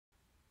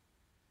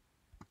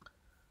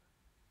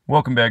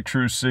Welcome back,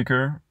 Truth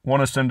Seeker.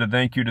 Want to send a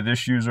thank you to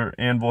this user,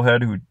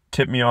 Anvilhead, who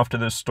tipped me off to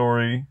this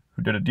story,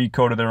 who did a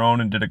decode of their own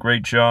and did a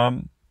great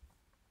job.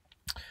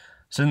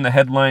 So in the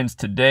headlines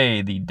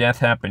today, the death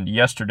happened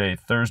yesterday,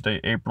 Thursday,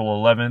 April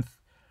 11th.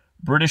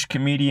 British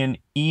comedian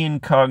Ian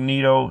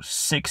Cognito,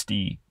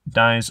 60,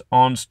 dies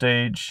on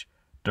stage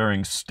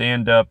during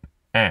stand-up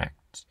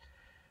act.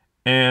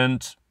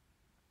 And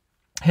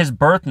his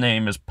birth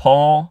name is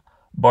Paul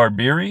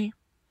Barbieri.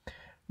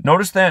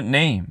 Notice that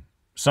name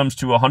sums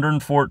to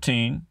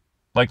 114,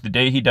 like the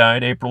day he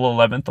died, April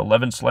 11th,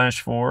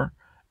 11/4,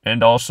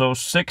 and also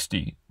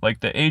 60, like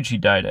the age he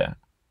died at.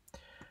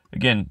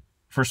 Again,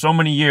 for so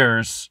many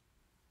years,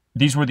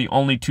 these were the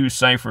only two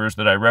ciphers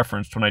that I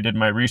referenced when I did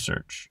my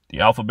research, the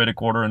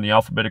alphabetic order and the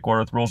alphabetic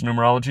order with rules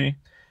numerology.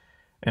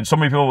 And so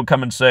many people would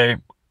come and say,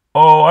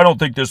 oh, I don't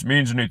think this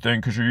means anything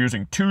because you're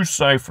using two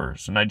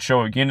ciphers. And I'd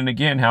show again and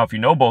again how if you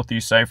know both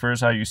these ciphers,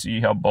 how you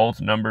see how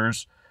both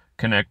numbers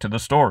connect to the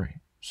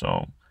story.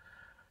 So,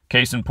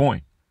 case in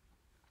point.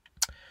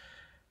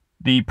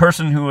 The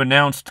person who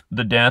announced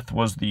the death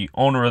was the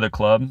owner of the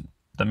club,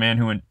 the man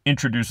who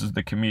introduces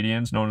the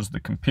comedians, known as the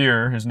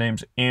Compeer. His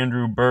name's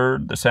Andrew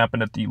Bird. This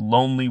happened at the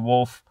Lonely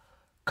Wolf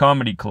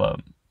Comedy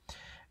Club.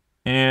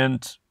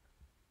 And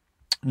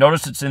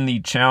notice it's in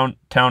the town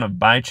of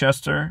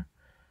Bicester.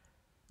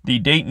 The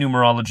date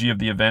numerology of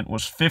the event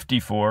was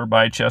 54,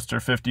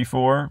 Bicester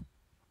 54.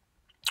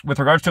 With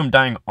regards to him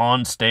dying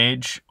on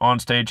stage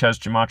has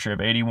gematria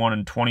of 81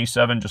 and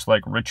 27, just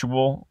like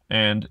Ritual,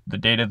 and the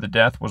date of the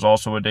death was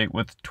also a date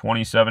with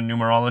 27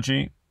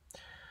 numerology.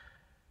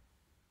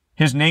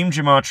 His name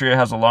gematria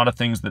has a lot of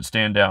things that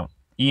stand out.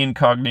 Ian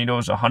Cognito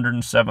is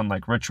 107,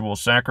 like Ritual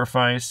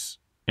Sacrifice.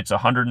 It's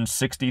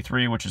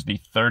 163, which is the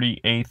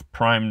 38th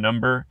prime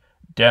number.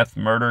 Death,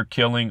 murder,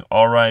 killing,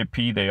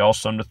 RIP, they all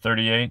sum to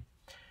 38.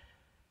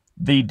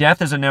 The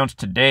death is announced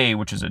today,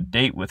 which is a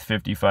date with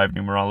 55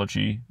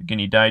 numerology. Again,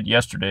 he died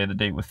yesterday, the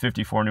date with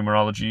 54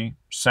 numerology.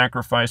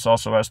 Sacrifice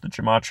also has the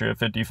gematria of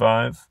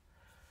 55.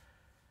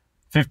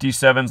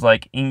 57's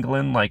like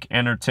England, like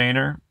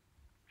Entertainer.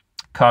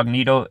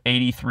 Cognito,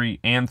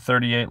 83 and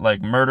 38,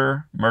 like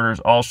Murder.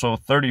 Murder's also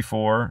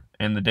 34,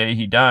 and the day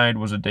he died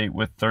was a date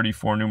with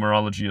 34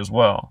 numerology as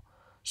well.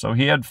 So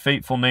he had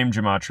fateful name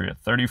gematria,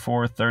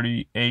 34,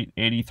 38,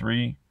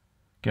 83.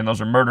 Again,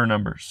 those are murder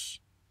numbers.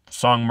 The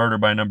song Murder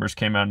by Numbers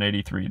came out in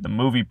 83. The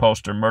movie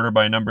poster, Murder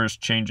by Numbers,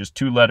 changes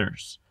 2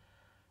 letters.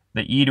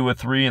 The E to a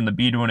 3 and the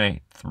B to an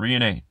 8. 3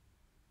 and 8.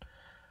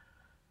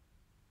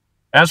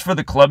 As for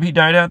the club he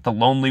died at, the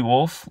Lonely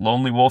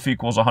Wolf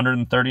equals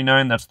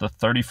 139. That's the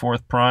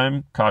 34th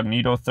prime.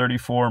 Cognito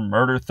 34,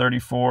 Murder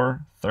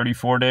 34,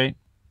 34 date.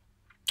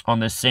 On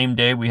this same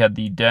day, we had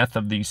the death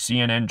of the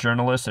CNN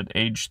journalist at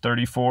age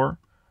 34.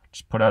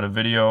 Just put out a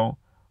video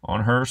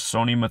on her,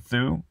 Sony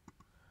Matthew.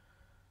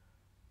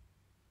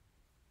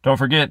 Don't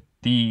forget,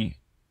 the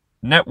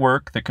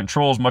network that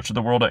controls much of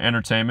the world of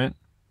entertainment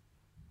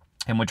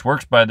and which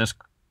works by this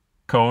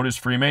code is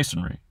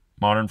Freemasonry.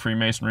 Modern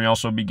Freemasonry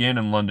also began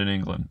in London,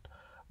 England,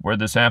 where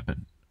this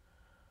happened.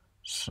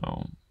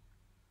 So,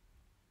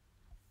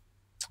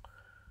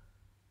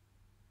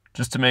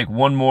 just to make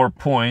one more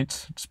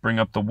point, let's bring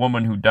up the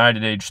woman who died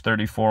at age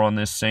 34 on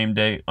this same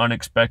day,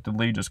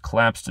 unexpectedly, just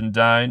collapsed and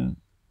died.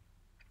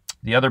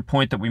 The other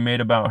point that we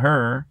made about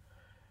her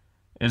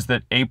is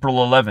that April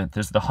 11th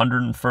is the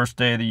 101st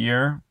day of the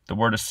year. The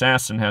word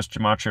assassin has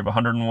gematria of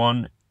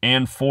 101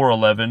 and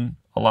 411,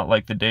 a lot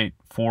like the date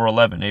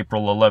 4/11,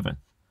 April 11th.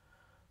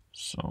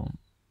 So,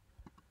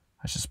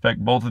 I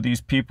suspect both of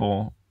these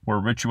people were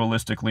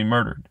ritualistically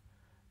murdered.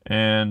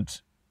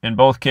 And in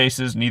both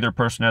cases, neither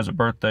person has a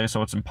birthday,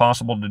 so it's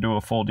impossible to do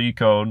a full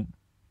decode.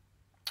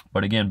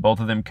 But again,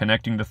 both of them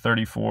connecting to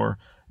 34,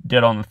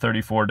 dead on the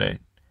 34 date.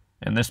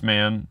 And this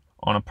man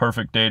on a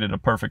perfect date at a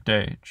perfect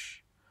age.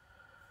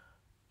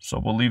 So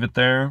we'll leave it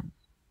there.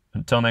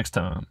 Until next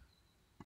time.